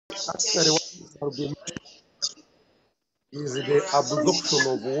Actually, what shall be is the absorption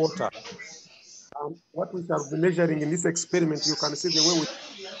of water. And what we shall be measuring in this experiment, you can see the way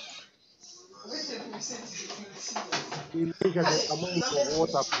we measure the amount of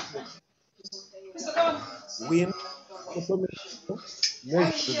water. Wind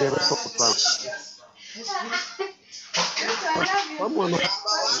measures the rate of transport. Someone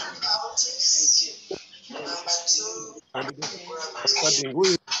and studying who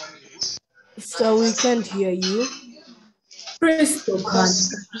is So we can't hear you. Crystal can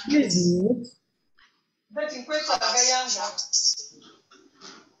please mute.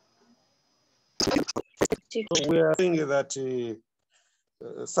 we are saying that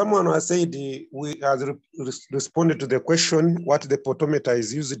someone has said we has responded to the question what the potometer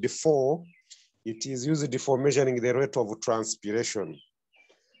is used for. It is used for measuring the rate of transpiration.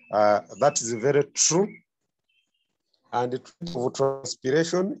 That is very true. And the rate of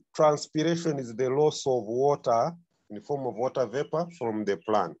transpiration is the loss of water in the form of water vapor from the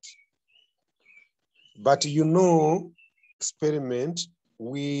plant. But you know, experiment,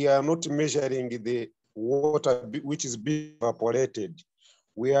 we are not measuring the water which is being evaporated.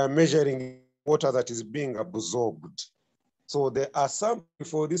 We are measuring water that is being absorbed. So the assumption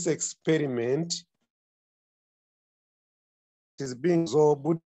for this experiment is being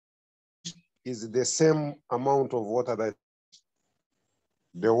absorbed is the same amount of water that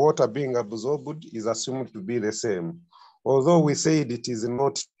the water being absorbed is assumed to be the same. Although we said it is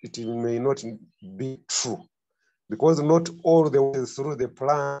not, it may not be true because not all the way through the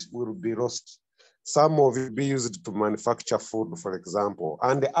plant will be lost. Some of it will be used to manufacture food, for example,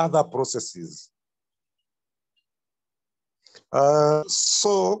 and the other processes.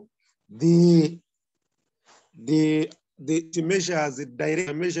 So the measures the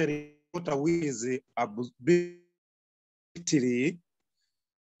direct measuring water which is directly,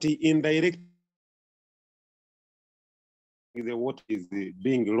 the indirect the water is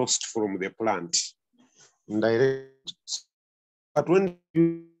being lost from the plant. Indirect, but when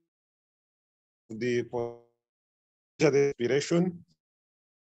you the respiration,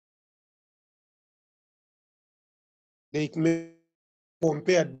 they may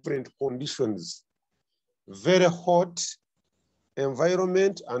compare different conditions, very hot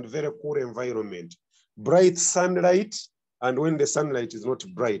environment and very cool environment, bright sunlight and when the sunlight is not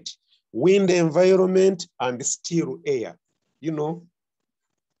bright, wind environment and still air. You know,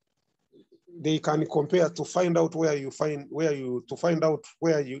 they can compare to find out where you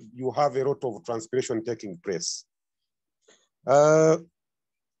have a lot of transpiration taking place.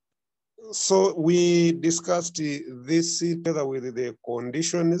 So we discussed this together with the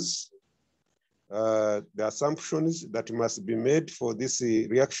conditions, the assumptions that must be made for this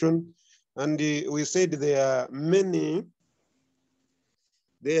reaction. And we said there are many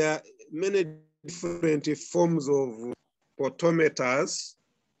different forms of potometers,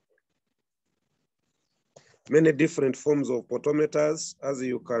 many different forms of potometers. As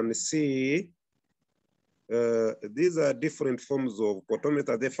you can see, these are different forms of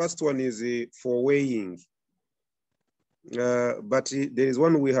potometer. The first one is for weighing. But there is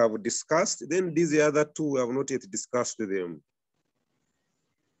one we have discussed. Then these other two, we have not yet discussed them.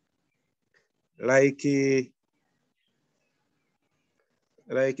 Like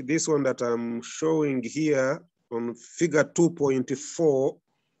this one that I'm showing here on figure 2.4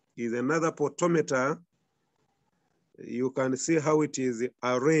 is another potometer. You can see how it is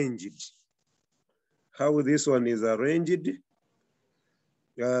arranged. How this one is arranged.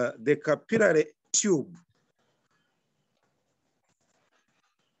 The capillary tube.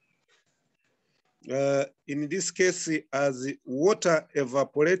 In this case, as water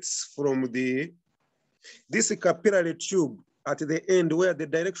evaporates from this capillary tube at the end where the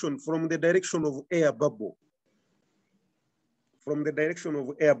direction, from the direction of air bubble,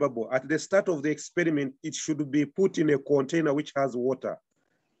 at the start of the experiment, it should be put in a container which has water,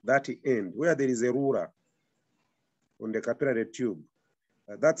 that end, where there is a ruler on the capillary tube.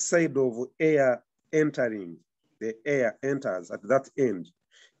 That side of air entering, the air enters at that end.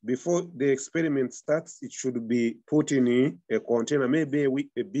 Before the experiment starts, it should be put in a container, maybe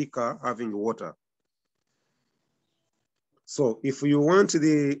a beaker having water. So if you want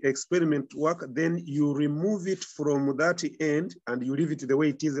the experiment to work, then you remove it from that end and you leave it the way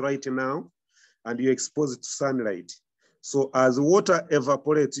it is right now, and you expose it to sunlight. So as water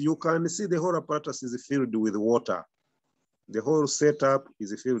evaporates, you can see the whole apparatus is filled with water. The whole setup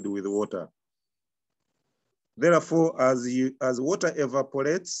is filled with water. Therefore, as water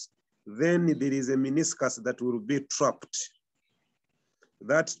evaporates, then there is a meniscus that will be trapped.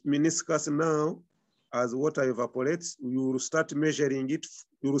 That meniscus now, as water evaporates, you will start measuring it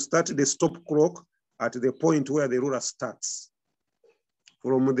you will start the stop clock at the point where the ruler starts.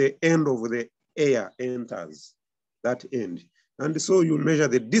 From the end of the air enters, that end. And so you measure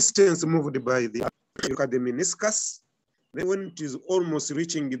the distance moved by the, look at the meniscus. Then when it is almost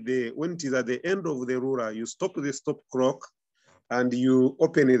reaching when it is at the end of the ruler, you stop the stop clock and you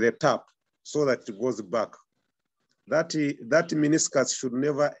open the tap so that it goes back. That meniscus should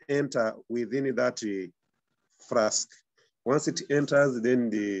never enter within that flask. Once it enters, then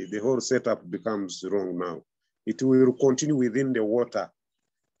the whole setup becomes wrong now. It will continue within the water.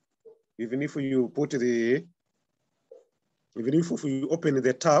 Even if you open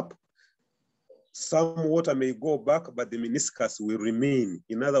the tap, some water may go back, but the meniscus will remain.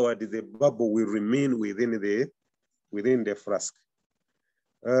 In other words, the bubble will remain within the flask.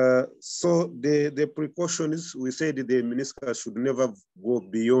 So the precautions, we said the meniscus should never go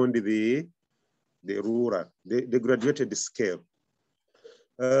beyond the ruler, the graduated scale.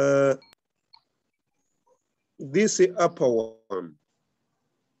 This upper one,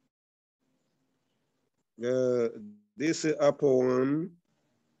 this upper one,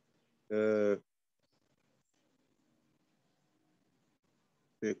 the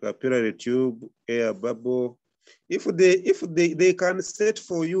capillary tube, air bubble. If they can set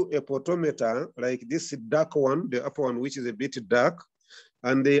for you a potometer like this dark one, the upper one, which is a bit dark,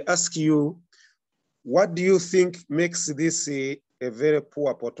 and they ask you, what do you think makes this a very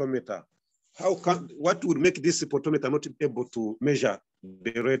poor potometer? What would make this potometer not able to measure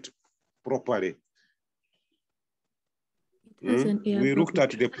the rate properly? We looked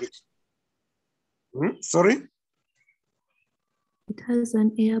at the, sorry? It has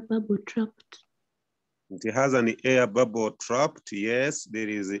an air bubble trapped. It has an air bubble trapped. Yes, there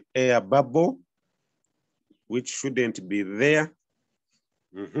is an air bubble, which shouldn't be there.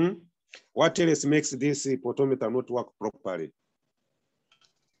 What else makes this potometer not work properly?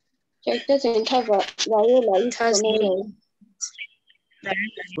 It doesn't have a ruler used for measuring.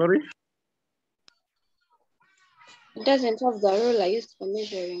 Sorry? It doesn't have the ruler used for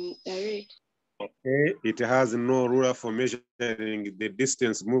measuring the rate. Okay, it has no ruler for measuring the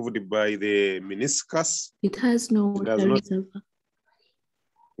distance moved by the meniscus. It has no water reservoir.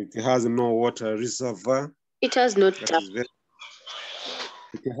 It has no water reservoir. It has no tap.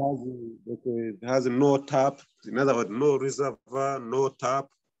 It has no tap. In other words, no reservoir, no tap.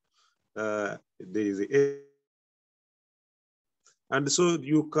 There is and so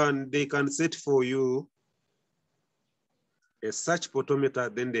they can set for you a search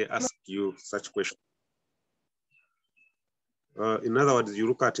potometer, then they ask you such question. In other words, you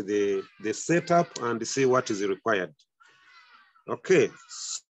look at the setup and see what is required. Okay,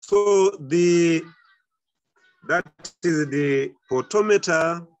 so that is the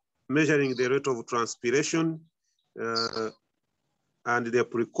potometer measuring the rate of transpiration and the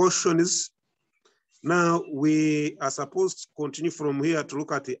precautions. Now we are supposed to continue from here to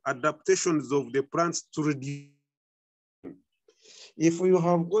look at the adaptations of the plants to reduce. If you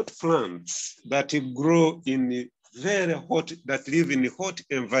have got plants that grow in very hot, that live in a hot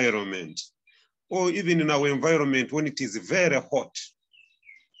environment, or even in our environment when it is very hot,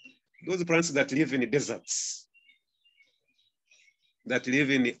 those plants that live in the deserts, that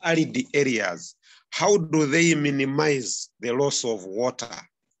live in arid areas, how do they minimize the loss of water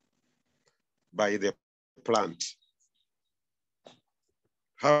by the plant?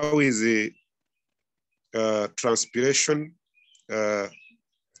 How is the transpiration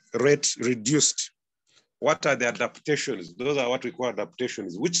rate reduced? What are the adaptations? Those are what we call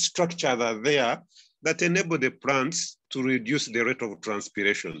adaptations. Which structures are there that enable the plants to reduce the rate of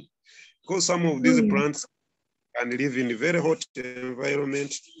transpiration? Because some of these plants can live in a very hot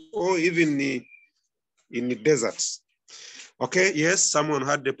environment or even in the deserts. Okay, yes, someone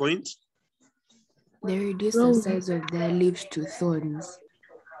had the point. They reduce the size of their leaves to thorns.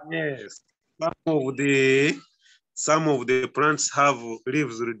 Yes, some of the plants have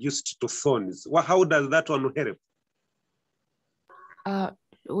leaves reduced to thorns. How does that one help?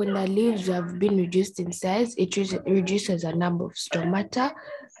 When the leaves have been reduced in size, it reduces the number of stomata,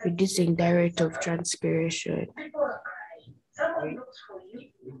 reducing the rate of transpiration.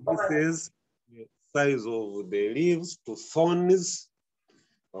 This is the size of the leaves to thorns.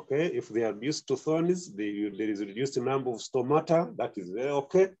 Okay, if they are reduced to thorns, there is a reduced number of stomata. That is very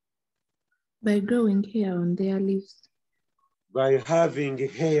okay. By growing hair on their leaves. By having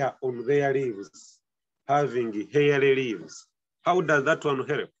hair on their leaves, having hairy leaves. How does that one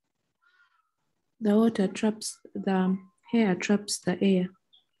help? The water traps, the hair traps the air.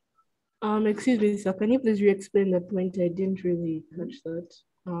 Excuse me, sir, can you please re-explain that point? I didn't really catch that.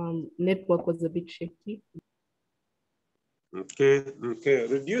 Network was a bit shaky. Okay.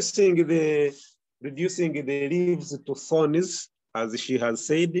 Reducing the leaves to thorns, as she has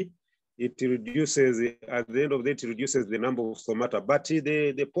said, it reduces, at the end of it, it reduces the number of stomata. But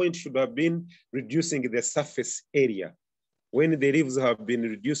the point should have been reducing the surface area. When the leaves have been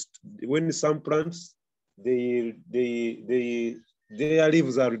reduced, when some plants, their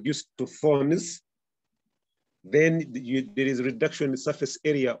leaves are reduced to thorns, then there is reduction in surface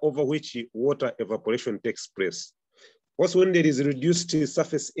area over which water evaporation takes place. Also, when there is reduced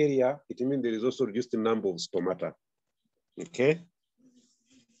surface area, it means there is also reduced number of stomata. Okay.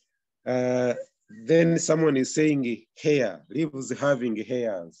 Then someone is saying hair, leaves having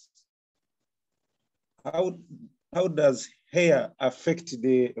hairs. How does hair affect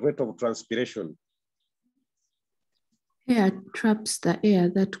the rate of transpiration? Hair traps the air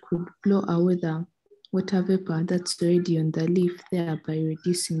that could blow away the water vapor that's already on the leaf, thereby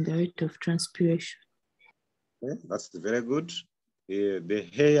reducing the rate of transpiration. Okay, that's very good. The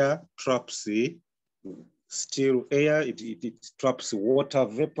hair traps still air, it traps water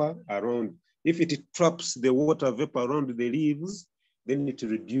vapor around. If it traps the water vapor around the leaves, then it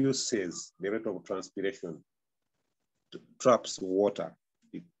reduces the rate of transpiration. It traps water.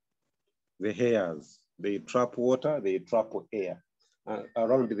 The hairs, they trap water, they trap air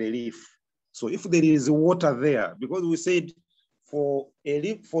around the leaf. So if there is water there, because we said for a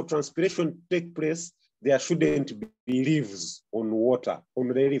leaf, for transpiration to take place, there shouldn't be leaves on water, on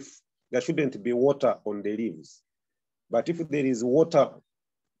the leaf. There shouldn't be water on the leaves. But if there is water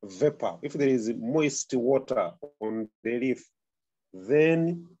vapor, if there is moist water on the leaf,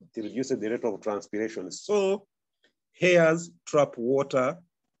 then it reduces the rate of transpiration. So hairs trap water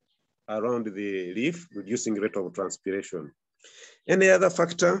around the leaf, reducing rate of transpiration. Any other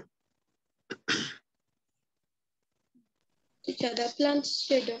factor? Teacher, the plants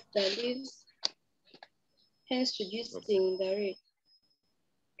shed off the leaves, hence reducing the rate.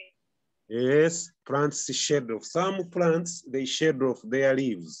 Yes, plants shed off. Some plants, they shed off their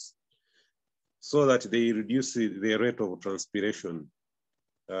leaves so that they reduce the rate of transpiration.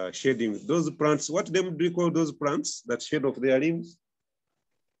 Shedding those plants, what do you call those plants that shed off their leaves?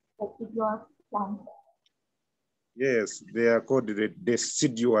 Deciduous plant. Yes, they are called the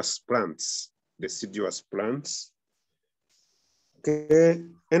deciduous plants. Deciduous plants. Okay,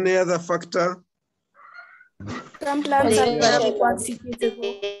 any other factor? Some plants are very quantitative.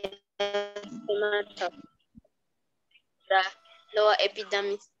 The lower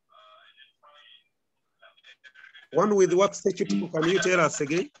epidermis. One with wax cuticle, can you tell us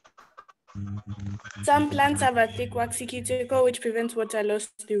again? Some plants have a thick waxy cuticle which prevents water loss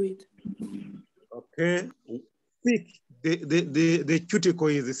to it. Okay, thick. The cuticle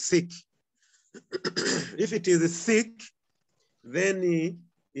is thick. If it is thick, then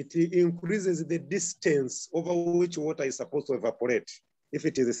it increases the distance over which water is supposed to evaporate. If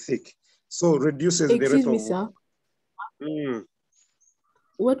it is thick, so reduces the rate of. Excuse me, sir.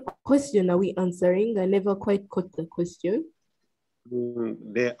 What question are we answering? I never quite caught the question.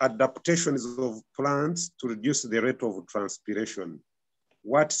 The adaptations of plants to reduce the rate of transpiration.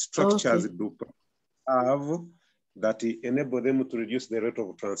 What structures do plants have that enable them to reduce the rate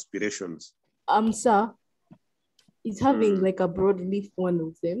of transpirations? Sir, is having like a broadleaf one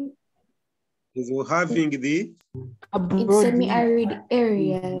of them? Is having the semi-arid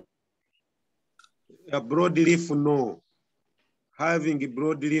area. A broadleaf, no. Having a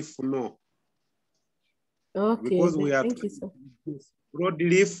broadleaf, no. Okay, because we are thank you, sir.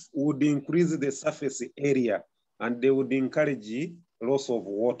 Broadleaf would increase the surface area and they would encourage loss of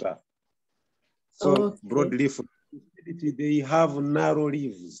water. So broadleaf, they have narrow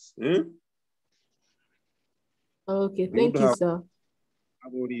leaves. Okay, thank you, sir.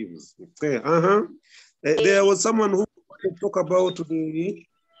 Narrow leaves. Okay, there was someone who talk about the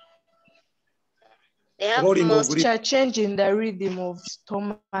moisture change in the rhythm of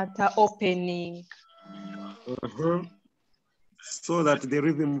stomata opening. So that the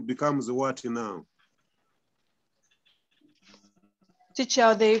rhythm becomes what now?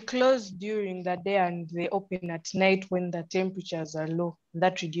 Teacher, they close during the day and they open at night when the temperatures are low.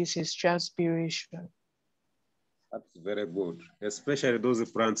 That reduces transpiration. That's very good, especially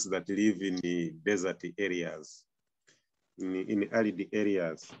those plants that live in the desert areas, in arid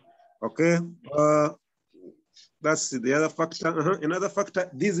areas. Okay, that's the other factor. Another factor,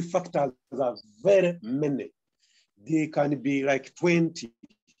 these factors are very many. They can be like 20.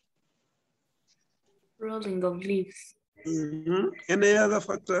 Rolling of leaves. Any other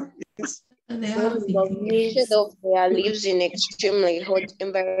factor? Yes. Shed off their leaves in extremely hot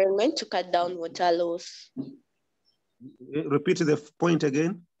environment to cut down water loss. Repeat the point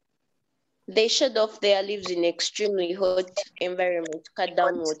again. They shed off their leaves in extremely hot environment, cut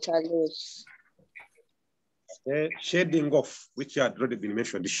down water loss. Shedding off, which had already been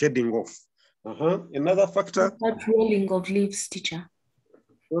mentioned, the shedding off. Another factor. That rolling of leaves, teacher.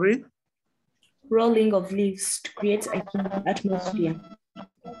 Sorry? Rolling of leaves to create an atmosphere.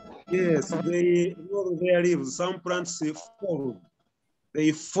 Yes, they roll their leaves. Some plants fold.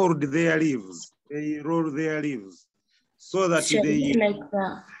 They fold their leaves. They roll their leaves so that So they.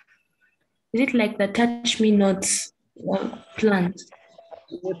 Is it like the touch me not plant?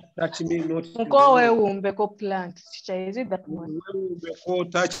 Touch me not. Plant. Is it that one?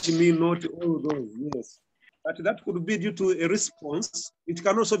 Touch me not, all those, yes. But that could be due to a response. It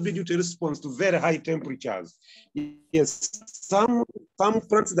can also be due to a response to very high temperatures. Yes, some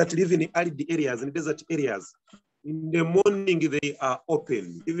plants that live in arid areas and desert areas, in the morning they are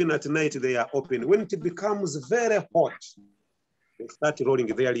open. Even at night they are open. When it becomes very hot, they start rolling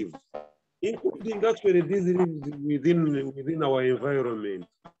their leaves, including actually these leaves within our environment.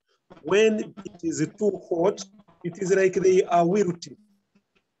 When it is too hot, it is like they are wilted.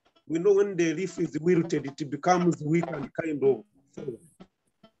 We know when the leaf is wilted, it becomes weak and kind of fallen.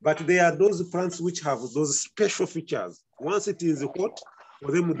 But there are those plants which have those special features. Once it is hot,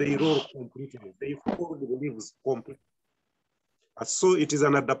 for them they roll completely. They fold the leaves completely. So it is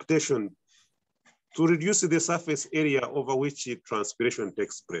an adaptation to reduce the surface area over which transpiration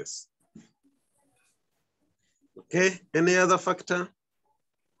takes place. Okay, any other factor?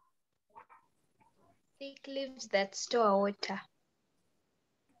 Thick leaves that store water.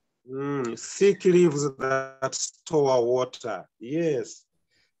 Thick leaves that store water. Yes.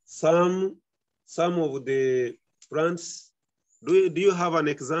 Some of the plants. Do you have an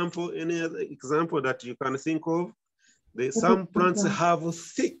example? Any other example that you can think of? Some plants have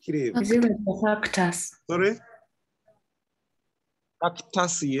thick leaves. Is it like the cactus? Sorry?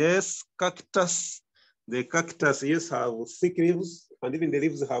 Cactus, yes. Cactus. The cactus, yes, have thick leaves, and even the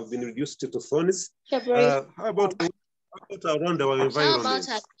leaves have been reduced to thorns. How about around our environment?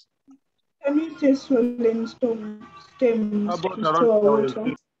 Can you say swollen stems How about to around store our water?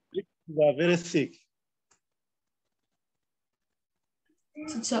 environment? They are very thick.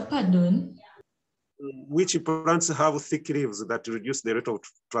 Teacher, pardon? Which plants have thick leaves that reduce the rate of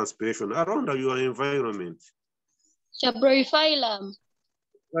transpiration around your environment? Bryophyllum.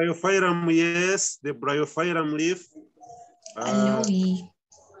 Bryophyllum, yes, the bryophyllum leaf. Aloe.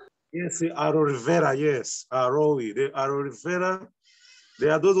 Yes, aloe vera, yes, aloe. The aloe vera, they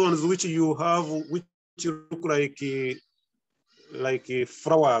are those ones which you have, which look like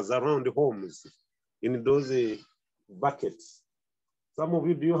flowers around the homes in those buckets. Some of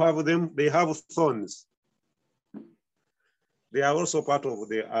you, do you have them? They have thorns. They are also part of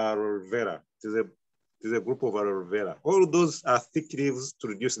the aloe vera. It is a group of aloe vera. All those are thick leaves to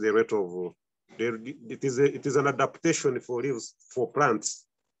reduce the rate of, it is an adaptation for leaves, for plants,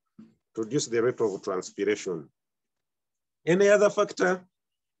 to reduce the rate of transpiration. Any other factor?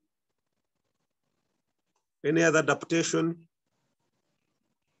 Any other adaptation?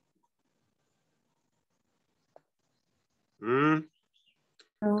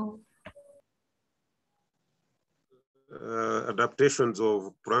 No. Adaptations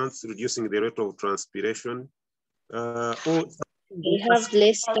of plants reducing the rate of transpiration. They have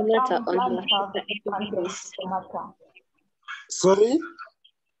less stomata on the stomata. Sorry?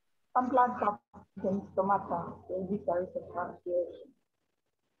 Some plants have stomata to reduce the rate of transpiration.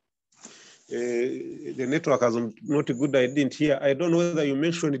 The network has not a good. I didn't hear. I don't know whether you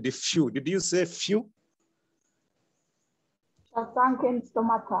mentioned the few. Did you say few? Sunken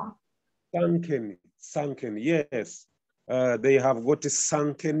stomata. Sunken, yes. They have got a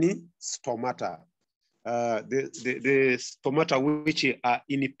sunken stomata. The stomata which are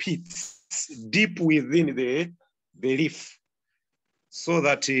in pits deep within the leaf, so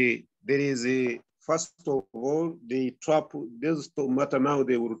that there is a, first of all, they trap, those stomata now,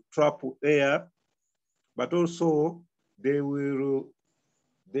 they will trap air, but also they will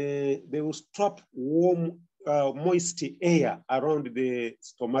trap warm, moist air around the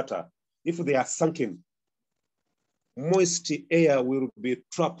stomata. If they are sunken, moist air will be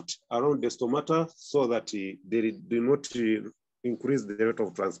trapped around the stomata so that they do not increase the rate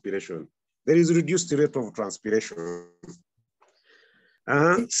of transpiration. There is reduced rate of transpiration.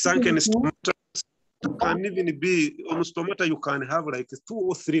 Sunken stomata can even be, on stomata you can have like 2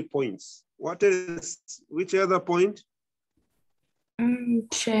 or 3 points. What else? Which other point? I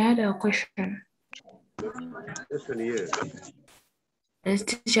had a question. Yes. As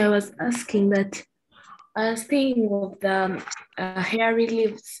teacher was asking that, I was thinking of the hairy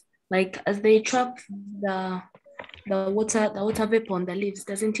leaves, like as they trap the water vapor on the leaves,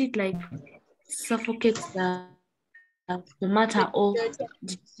 doesn't it like suffocates the matter or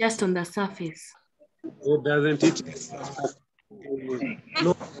just on the surface? Or doesn't it?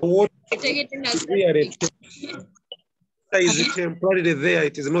 No, water is temporarily there,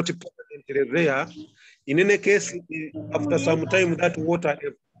 it is not permanently there. In any case, after some time, that water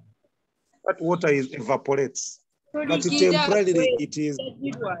evaporates. But temporarily, it is.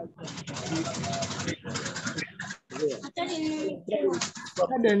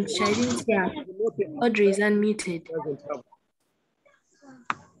 Pardon, Shireen's here. Audrey is unmuted.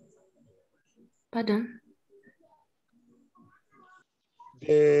 Pardon?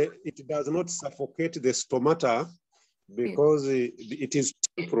 It does not suffocate the stomata because it is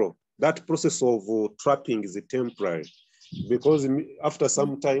temporal. That process of trapping is temporary because after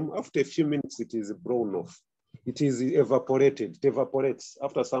some time, after a few minutes, it is blown off. It is evaporated. It evaporates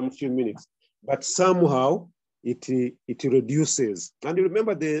after some few minutes, but somehow it reduces. And you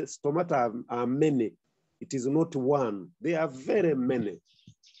remember the stomata are many. It is not one. They are very many.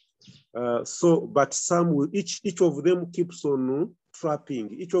 But some, each of them keeps on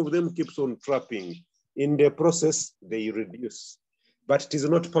trapping. Each of them keeps on trapping. In the process, they reduce. But it is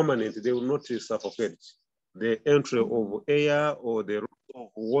not permanent. They will not suffocate. The entry of air or the root of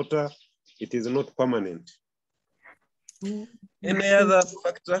water, it is not permanent. Any other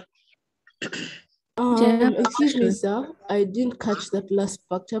factor? Excuse me, sir. I didn't catch that last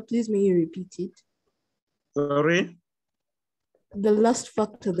factor. Please, may you repeat it? Sorry? The last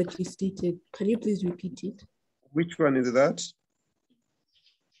factor that you stated. Can you please repeat it? Which one is that?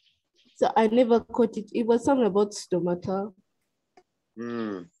 So I never caught it. It was something about stomata.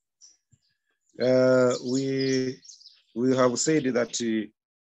 We have said that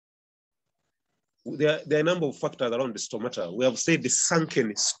there are a number of factors around the stomata. We have said the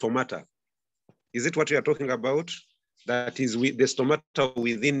sunken stomata. Is it what you are talking about? That is with the stomata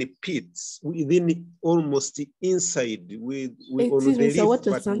within the pits, within almost inside. Excuse me, sir, what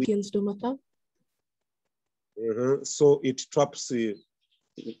is sunken stomata? So it traps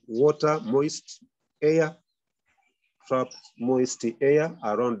water, moist air, traps moist air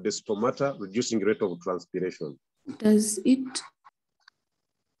around the stomata, reducing rate of transpiration. Does it?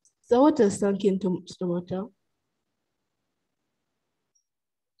 So what is sunken stomata?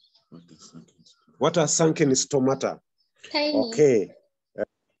 What are sunken stomata? Tiny. Okay.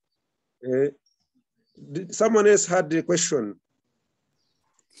 Someone else had the question.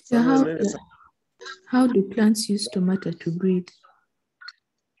 So how do plants use stomata to breathe?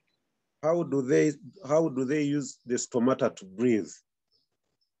 How do they use the stomata to breathe?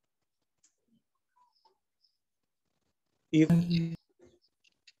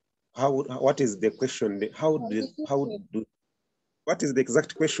 What is the question? What is the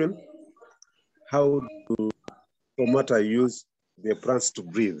exact question? How do stomata use the plants to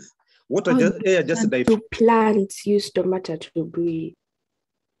breathe? Plants use stomata to breathe.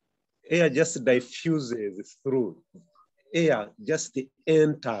 Air just diffuses through. Air just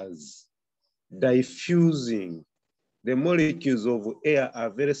enters, diffusing. The molecules of air are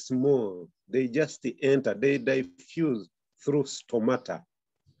very small. They just enter, they diffuse through stomata.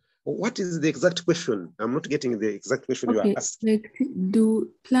 What is the exact question? I'm not getting the exact question you are asking. Like, do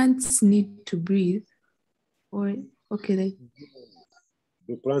plants need to breathe? Or, do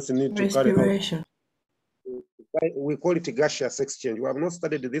plants need to carry out? We call it gaseous exchange. We have not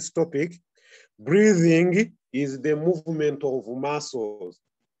studied this topic. Breathing is the movement of muscles.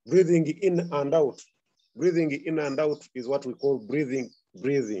 Breathing in and out. Breathing in and out is what we call breathing.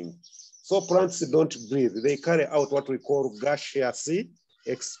 So plants don't breathe. They carry out what we call gaseous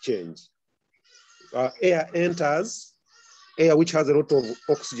exchange. Air enters, air which has a lot of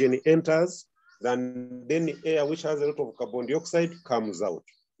oxygen enters, then air which has a lot of carbon dioxide comes out.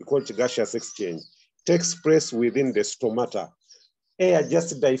 We call it gaseous exchange. Takes place within the stomata. Air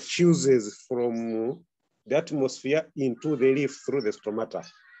just diffuses from the atmosphere into the leaf through the stomata.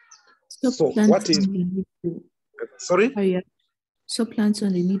 So what is, sorry? So plants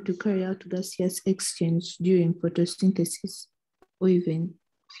only need to carry out gaseous exchange during photosynthesis or even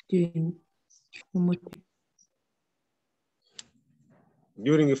during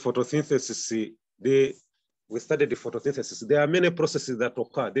photosynthesis, we studied the photosynthesis. There are many processes that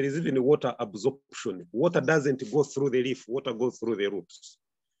occur. There is even water absorption. Water doesn't go through the leaf, water goes through the roots.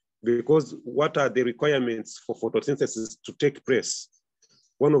 Because what are the requirements for photosynthesis to take place?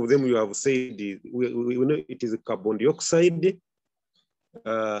 One of them you have said, we know it is carbon dioxide.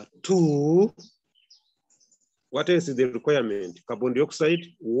 Two, what else is the requirement? Carbon dioxide,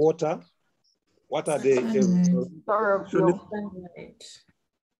 water. What are the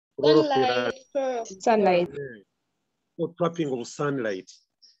sunlight. So trapping of sunlight.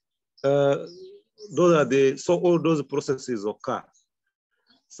 those are the, so all those processes occur.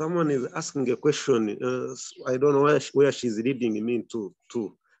 Someone is asking a question. I don't know where she's leading me to.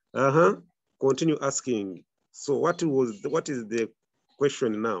 Continue asking. So what is the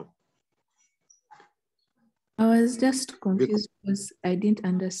question now? I was just confused because I didn't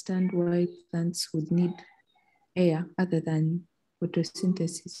understand why plants would need air other than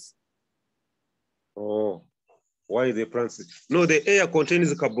photosynthesis. Oh, why the plants? No, the air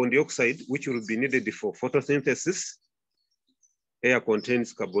contains carbon dioxide, which will be needed for photosynthesis. Air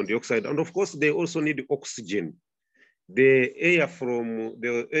contains carbon dioxide, and of course, they also need oxygen. The air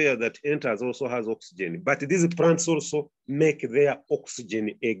that enters also has oxygen, but these plants also make their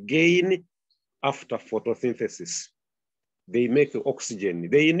oxygen again after photosynthesis. They make oxygen.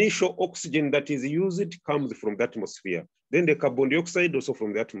 The initial oxygen that is used comes from the atmosphere. Then the carbon dioxide also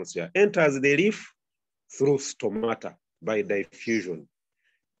from the atmosphere enters the leaf through stomata by diffusion.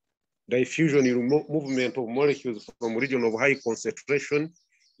 Diffusion is movement of molecules from region of high concentration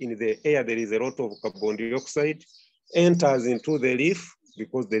in the air. There is a lot of carbon dioxide, enters into the leaf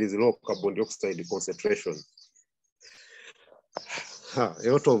because there is low carbon dioxide concentration. A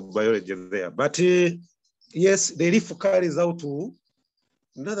lot of biology there. But yes, the leaf carries out to,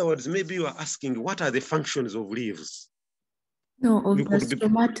 in other words, maybe you are asking what are the functions of leaves? No, of the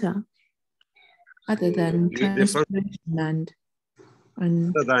stomata, other than transpiration and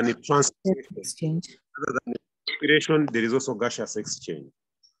other than transpiration exchange. Other than transpiration, there is also gaseous exchange.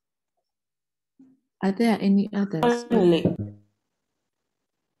 Are there any others?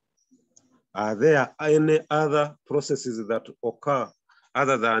 Are there any other processes that occur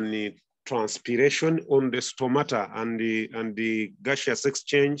other than transpiration on the stomata and the gaseous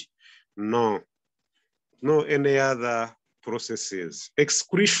exchange? No. No any other processes.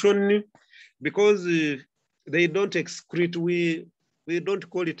 Excretion, because they don't excrete, we don't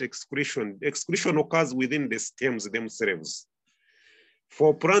call it excretion. Excretion occurs within the stems themselves.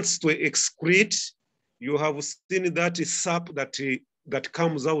 For plants to excrete, you have seen that sap that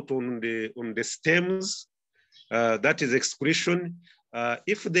comes out on the stems. That is excretion.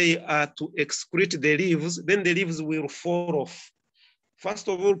 If they are to excrete the leaves, then the leaves will fall off. First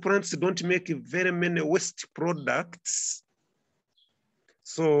of all, plants don't make very many waste products.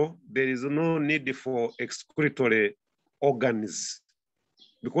 So there is no need for excretory organs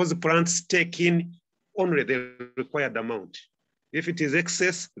because plants take in only the required amount. If it is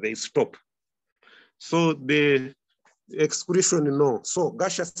excess, they stop. So the excretion, no. So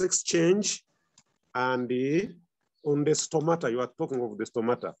gaseous exchange and on the stomata, you are talking of the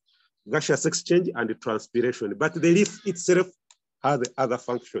stomata, gaseous exchange and the transpiration. But the leaf itself has other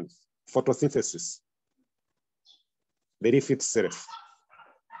functions, photosynthesis. The leaf itself.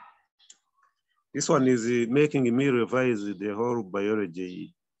 This one is making me revise the whole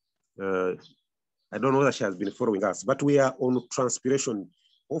biology. I don't know whether she has been following us, but we are on transpiration.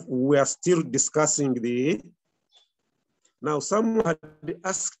 We are still discussing now someone had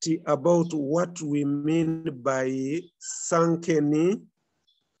asked about what we mean by sunken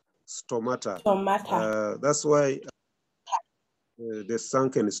stomata. That's why the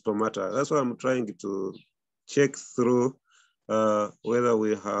sunken stomata. That's why I'm trying to check through whether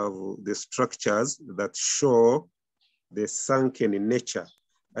we have the structures that show the sunken nature.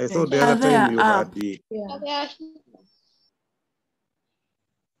 I thought the other time you had the...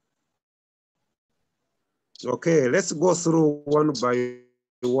 Okay, let's go through one by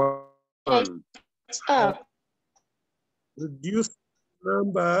one. Reduce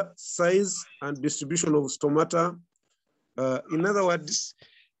number, size, and distribution of stomata. In other words,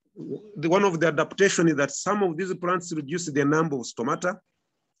 one of the adaptation is that some of these plants reduce the number of stomata.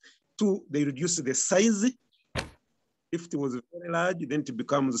 2, they reduce the size. If it was very large, then it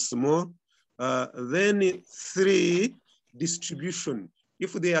becomes small. Then 3, distribution.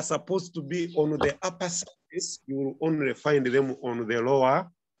 If they are supposed to be on the upper surface, you will only find them on the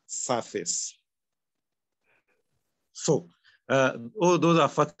lower surface. So all those are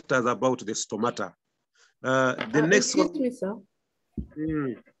factors about the stomata. The next one. Excuse me, sir.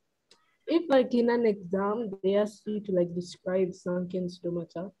 If like in an exam, they ask you to like describe sunken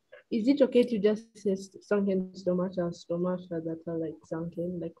stomata, is it okay to just say sunken stomata that are like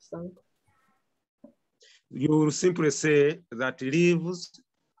sunken, like sunk? You will simply say that leaves,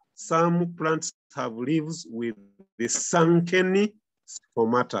 some plants have leaves with the sunken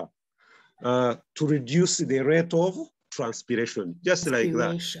stomata to reduce the rate of transpiration, just like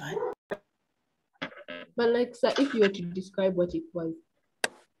that. But like, sir, if you were to describe what it was.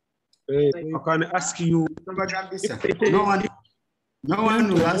 I can ask you. No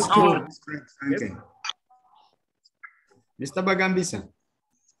one will ask you to describe sunken. Mr. Bagambisa.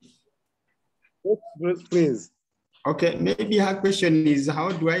 Yes, please. Okay, maybe her question is, how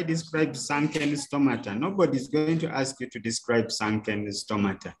do I describe sunken stomata? Nobody's going to ask you to describe sunken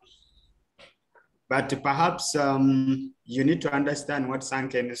stomata. But perhaps you need to understand what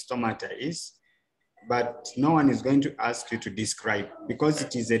sunken stomata is, but no one is going to ask you to describe because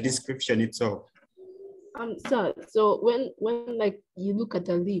it is a description itself. Sir, so when like you look at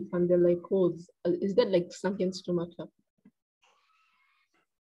a leaf and they're like holes, is that like sunken stomata?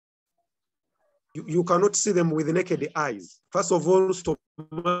 You cannot see them with the naked eyes. First of all,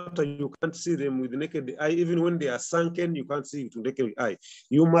 stomata, you can't see them with the naked eye. Even when they are sunken, you can't see it with the naked eye.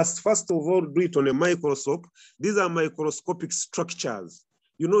 You must first of all do it on a microscope. These are microscopic structures.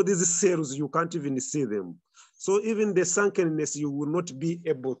 You know, these cells, you can't even see them. So even the sunkenness, you will not be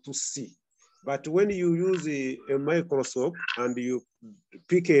able to see. But when you use a microscope and you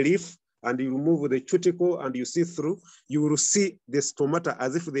pick a leaf, and you remove the cuticle and you see through, you will see the stomata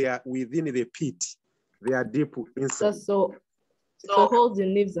as if they are within the pit. They are deep inside. So holes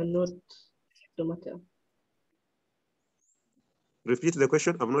in leaves are not stomata. Repeat the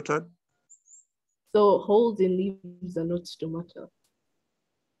question, I've not heard. So holes in leaves are not stomata.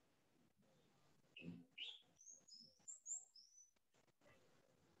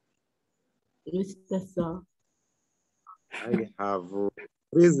 Mr. Sir. I have,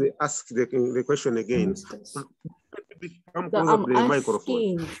 please ask the question again. Come closer to the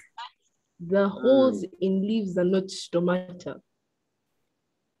microphone. The holes in leaves are not stomata.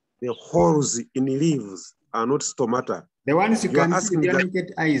 The holes in leaves are not stomata. The ones you can see with your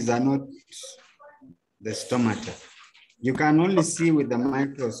naked eyes are not the stomata. You can only see with the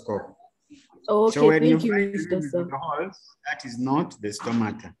microscope. Okay, so when thank you, find Mr. Sir. The holes, that is not the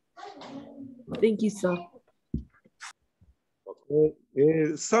stomata. Thank you, sir.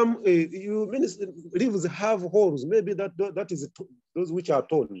 Some you mean leaves have holes. Maybe that is those which are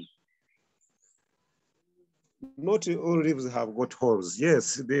torn. Not all leaves have got holes.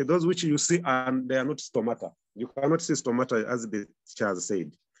 Yes, those which you see and they are not stomata. You cannot see stomata as the child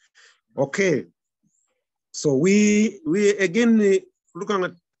said. Okay, so we again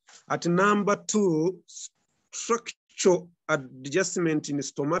looking at number 2, structural adjustment in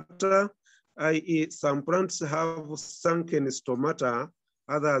stomata, i.e. some plants have sunken stomata,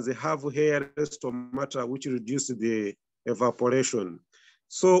 others have hairy stomata which reduce the evaporation.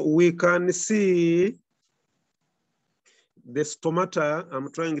 So we can see the stomata. I'm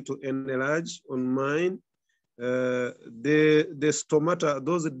trying to enlarge on mine. The stomata,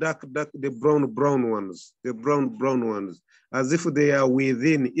 those dark, the brown ones, the brown ones, as if they are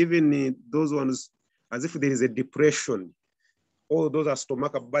within, even those ones, as if there is a depression. All those are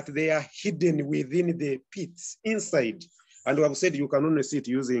stomata, but they are hidden within the pits inside. And we have said you can only see it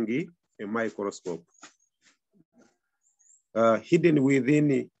using a microscope. Hidden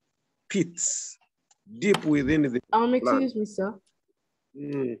within pits, deep within the excuse me, sir.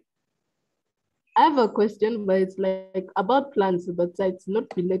 I have a question, but it's like about plants, but it's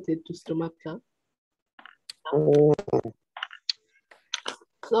not related to stomata. Oh.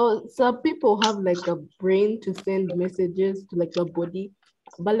 So some people have like a brain to send messages to like a body,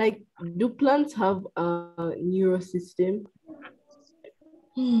 but like, do plants have a neural system?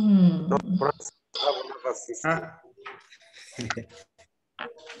 No, plants have a nervous system.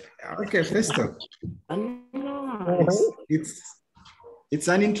 Okay, Festo. It's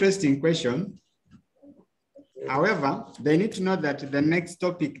an interesting question. However, they need to know that the next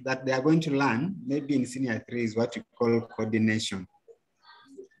topic that they are going to learn, maybe in senior 3, is what you call coordination.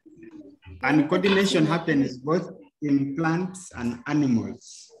 And coordination happens both in plants and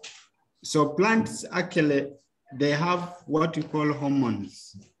animals. So plants actually, they have what we call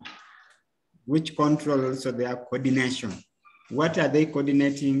hormones, which control also their coordination. What are they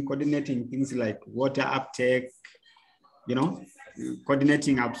coordinating? Coordinating things like water uptake, you know,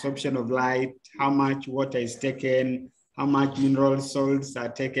 coordinating absorption of light, how much water is taken, how much mineral salts are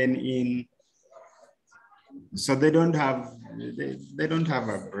taken in. So they don't have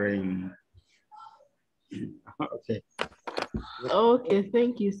a brain. Okay. Okay,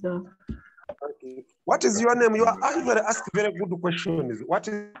 thank you, sir. Okay. What is your name? You are asking very good questions. What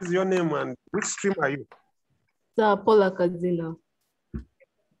is your name and which stream are you? Sir, Paula Kazina.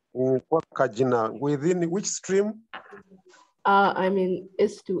 Kajina. Within which stream? I'm in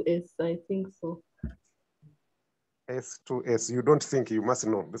S2S, I think so. S2S. You don't think, you must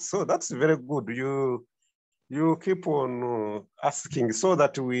know. So that's very good. You keep on asking so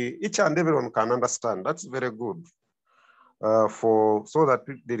that each and everyone can understand. That's very good. So that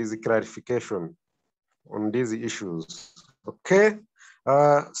there is a clarification on these issues. Okay.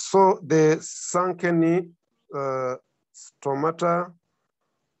 So the sunken stomata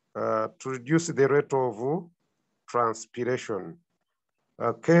to reduce the rate of transpiration.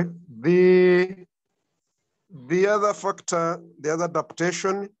 Okay, the other factor, the other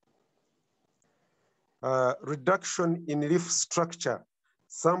adaptation, reduction in leaf structure.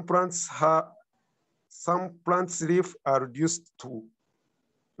 Some plants leaf are reduced to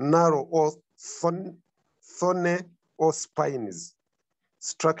narrow or thorny or spines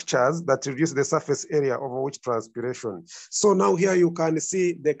structures that reduce the surface area over which transpiration. So now here you can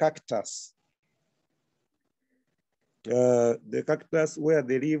see the cactus. The cactus where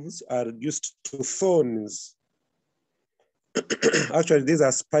the leaves are reduced to thorns. Actually, these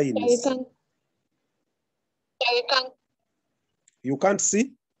are spines. You can't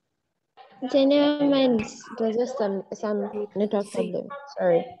see? Okay, never mind. It was just some network problem.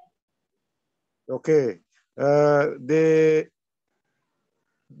 Sorry. Okay.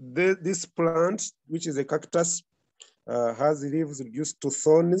 This plant, which is a cactus, has leaves reduced to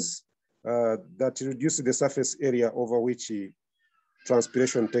thorns that reduce the surface area over which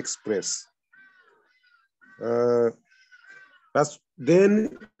transpiration takes place.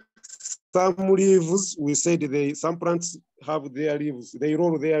 Then some leaves, we said some plants have their leaves, they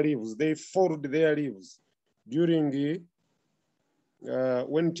roll their leaves, they fold their leaves during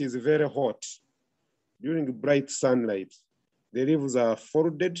when it is very hot, during bright sunlight. The leaves are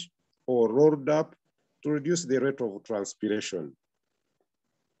folded or rolled up to reduce the rate of transpiration.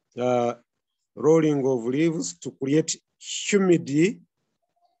 Rolling of leaves to create humid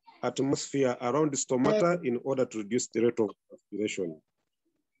atmosphere around the stomata in order to reduce the rate of transpiration.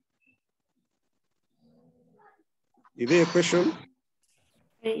 Is there a question?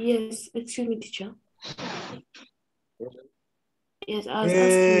 Yes, excuse me, teacher. Yes, I was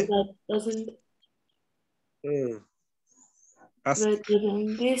asking that doesn't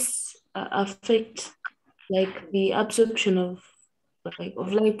this affect like the absorption of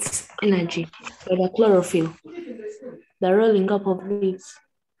light energy by the chlorophyll, the rolling up of leaves?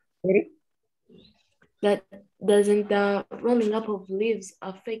 That doesn't the rolling up of leaves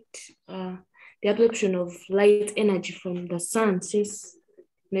affect the absorption of light energy from the sun, since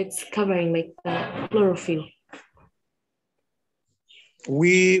it's covering like the chlorophyll?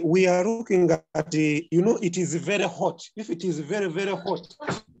 We are looking at you know, it is very hot. If it is very, very hot,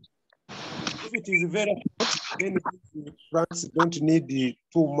 if it is very hot, then plants don't need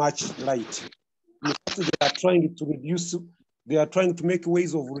too much light. In fact, they are trying to reduce, they are trying to make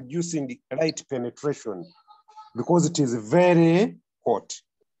ways of reducing light penetration because it is very hot.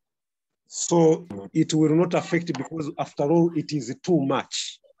 So it will not affect because after all, it is too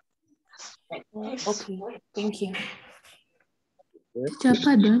much. Okay, thank you.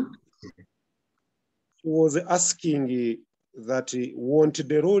 Pardon? He was asking that won't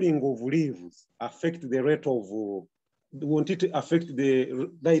the rolling of leaves affect the rate of, won't it affect the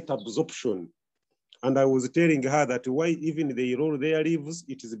light absorption? And I was telling her that why even they roll their leaves,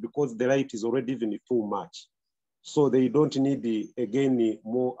 it is because the light is already even too much. So they don't need, again,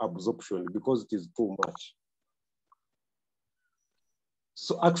 more absorption because it is too much.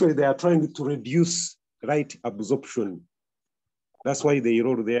 So actually they are trying to reduce light absorption. That's why they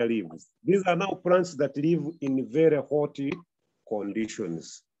roll their leaves. These are now plants that live in very hot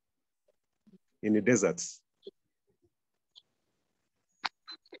conditions in the deserts.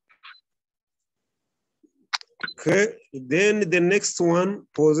 Okay, then the next one,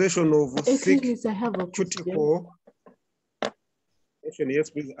 possession of thick cuticle. Yes,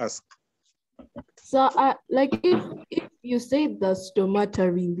 please ask. So, like if you say the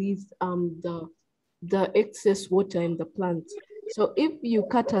stomata release the excess water in the plant, so if you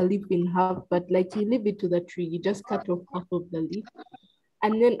cut a leaf in half, but like you leave it to the tree, you just cut off half of the leaf,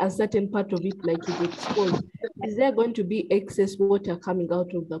 and then a certain part of it like is exposed, is there going to be excess water coming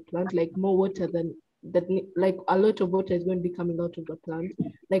out of the plant, like more water than that, like a lot of water is going to be coming out of the plant,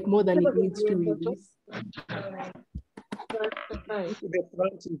 like more than it needs to release? The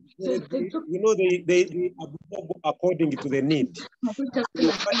plant is very, you know, they absorb according to the need.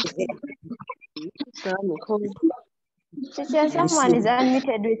 Teacher, someone is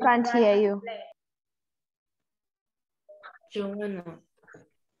unmuted. We can't hear you. Joanna.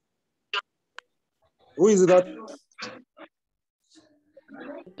 Who is that?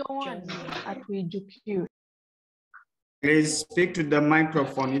 Please speak to the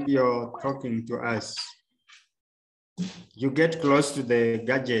microphone if you're talking to us. You get close to the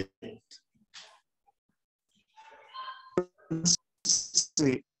gadget.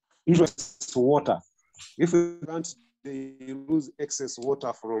 Excess water. If we want, they lose excess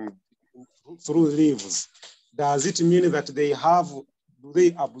water from through leaves. Does it mean that they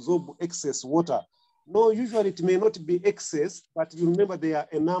absorb excess water? No, usually it may not be excess, but you remember there are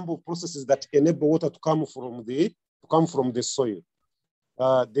a number of processes that enable water to come from the soil.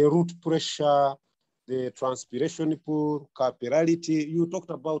 The root pressure, the transpiration pool, capillarity. You talked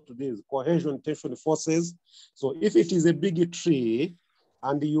about these cohesion, tension forces. So if it is a big tree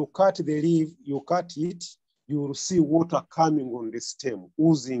and you cut the leaf, you cut it, you will see water coming on the stem,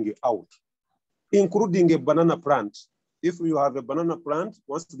 oozing out, including a banana plant. If you have a banana plant,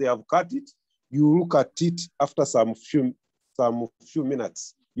 once they have cut it, you look at it after some few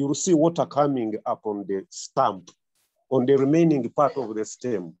minutes, you will see water coming up on the stump, on the remaining part of the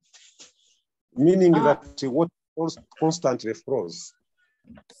stem, meaning that water constantly flows.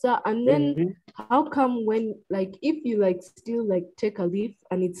 So, and then how come when, like, if you like still like take a leaf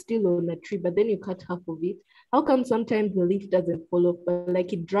and it's still on a tree, but then you cut half of it, how come sometimes the leaf doesn't fall off, but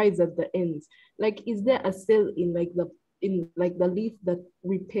like it dries at the ends? Like, is there a cell in the leaf that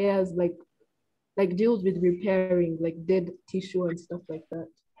repairs, like deals with repairing like dead tissue and stuff like that?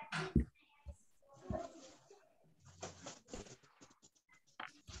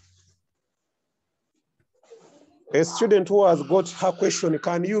 A student who has got her question,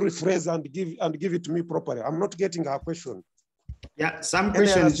 can you rephrase and give it to me properly? I'm not getting her question. Yeah, some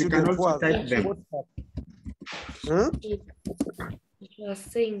questions you can also type them. I was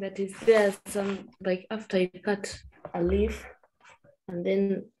saying that is there some, like after you cut a leaf and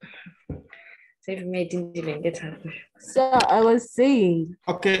then save me, I didn't even get her question. So I was saying.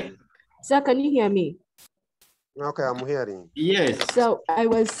 Okay. Sir, can you hear me? Okay, I'm hearing. Yes. So I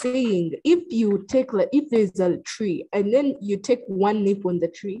was saying, if you take, like, if there's a tree and then you take one leaf on the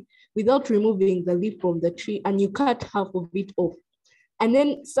tree without removing the leaf from the tree and you cut half of it off, and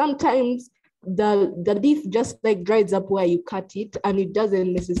then sometimes the leaf just like dries up where you cut it and it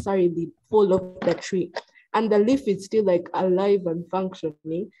doesn't necessarily fall off the tree, and the leaf is still like alive and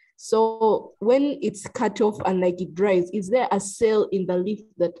functioning. So when it's cut off and like it dries, is there a cell in the leaf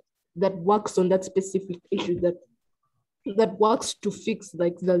that works on that specific issue, that works to fix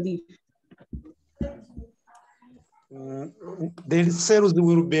like the leaf? The cells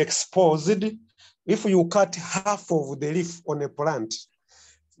will be exposed. If you cut half of the leaf on a plant,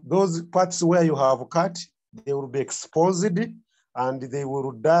 those parts where you have cut, they will be exposed and they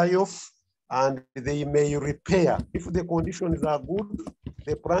will die off and they may repair. If the conditions are good,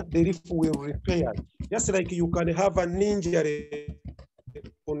 the leaf will repair. Just like you can have an injury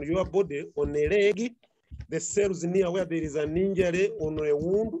on your body, on a leg, the cells near where there is an injury on a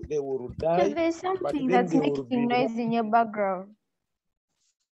wound, they will die. So there's something that's making noise in your background.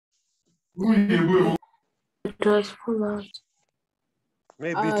 It was full out.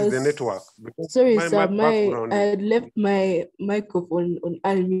 Maybe it is the network. Sorry, sir, I had left my microphone on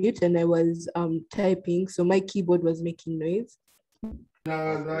unmute and I was typing, so my keyboard was making noise.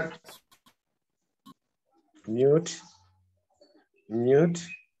 Mute.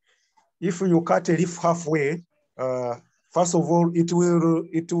 If you cut a leaf halfway, first of all,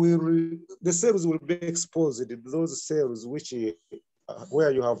 the cells will be exposed. Those cells which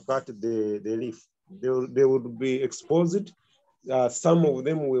where you have cut the leaf, they will be exposed. Some of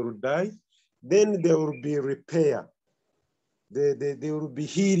them will die. Then there will be repair. There will be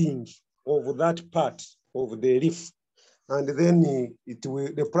healing of that part of the leaf. And then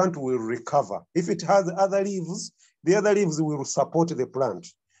the plant will recover. If it has other leaves, the other leaves will support the plant.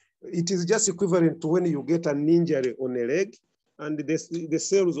 It is just equivalent to when you get an injury on a leg and the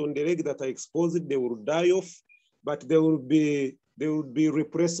cells on the leg that are exposed, they will die off, but there will be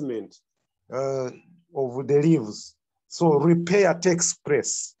replacement of the leaves. So repair takes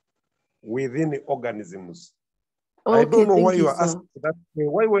place within the organisms. Okay, I don't know why you are asking that.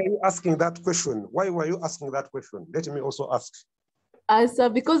 Why were you asking that question? Why were you asking that question? Let me also ask. Sir,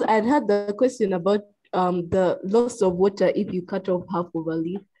 because I had the question about the loss of water if you cut off half of a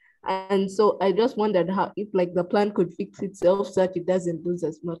leaf. And so I just wondered how, if like the plant could fix itself so that it doesn't lose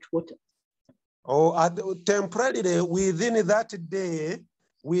as much water. Oh, temporarily within a day,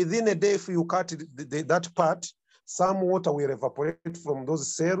 if you cut that part, some water will evaporate from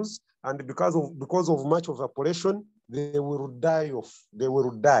those cells, and because of much evaporation, they will die off. They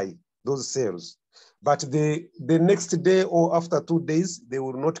will die, those cells. But the next day or after 2 days, they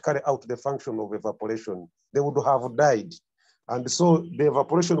will not carry out the function of evaporation. They would have died. And so the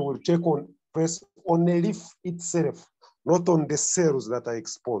evaporation will take place on the leaf itself, not on the cells that are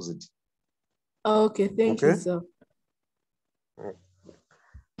exposed. Okay, thank you, sir.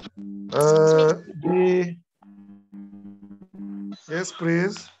 Yes,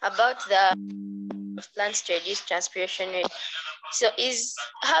 please. About the plants to reduce transpiration rate. So is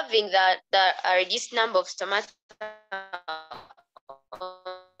having the reduced number of stomata on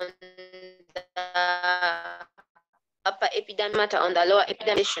the epidendmata on the lower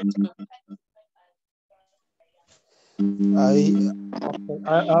epidermis.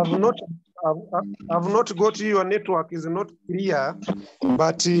 I've not got your network is not clear,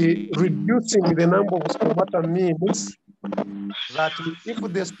 but reducing the number of stomata means that if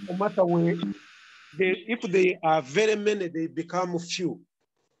the stomata were, if they are very many, they become few.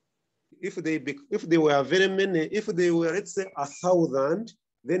 If they were very many, if they were, let's say, 1,000,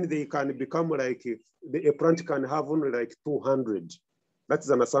 then they can become like, a plant can have only like 200. That's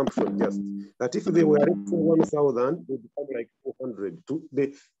an assumption, just that if they were 1,000, they become like 200.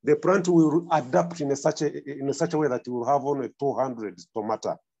 The plant will adapt in such a way that you will have only 200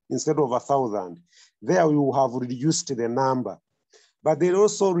 stomata instead of 1,000. There we will have reduced the number, but they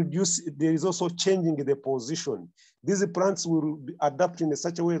also reduce. There is also changing the position. These plants will adapt in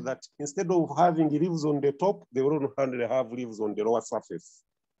such a way that instead of having leaves on the top, they will only have leaves on the lower surface.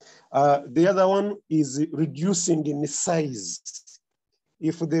 The other one is reducing in size.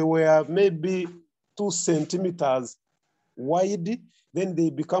 If they were maybe 2 centimeters wide, then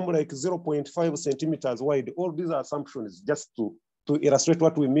they become like 0.5 centimeters wide. All these are assumptions just to illustrate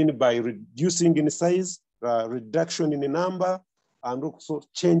what we mean by reducing in size, reduction in the number, and also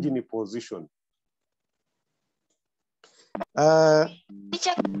change in the position.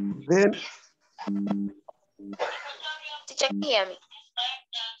 Teacher, Then, teacher, can you hear me?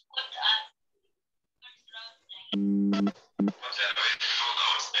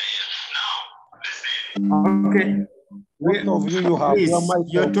 Okay. Most of you have please, your mic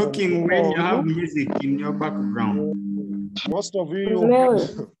you're on. talking when you have music in your background. Most of you,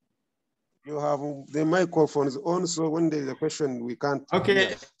 you have the microphones on, so when there's a question, we can't. Okay.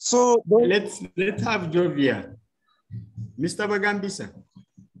 Hear. So let's have Jovia. Mr. Bagambisa.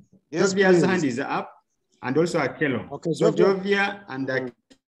 Yes, Jovia's please. hand is up, and also Akelo. Okay, so Jovia and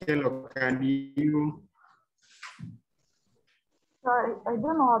Akelo, can you? Sorry, I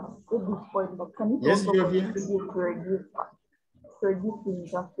don't know how to say this point, but can you Yes, also Jovia. contribute to reducing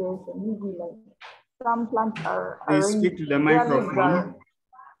transpiration? Maybe like some plants are Please arranged. speak to the microphone.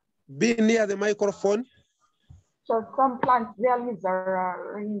 Be near the microphone. So some plants, their leaves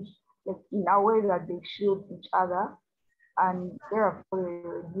are arranged like in a way that they shield each other, and therefore they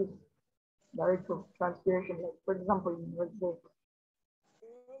reduce the rate of transpiration. Like for example, in rosette.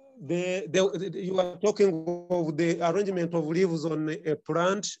 You are talking of the arrangement of leaves on a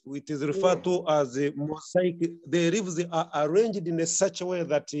plant, which is referred to as a mosaic. The leaves are arranged in such a way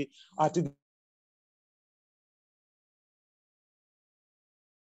that at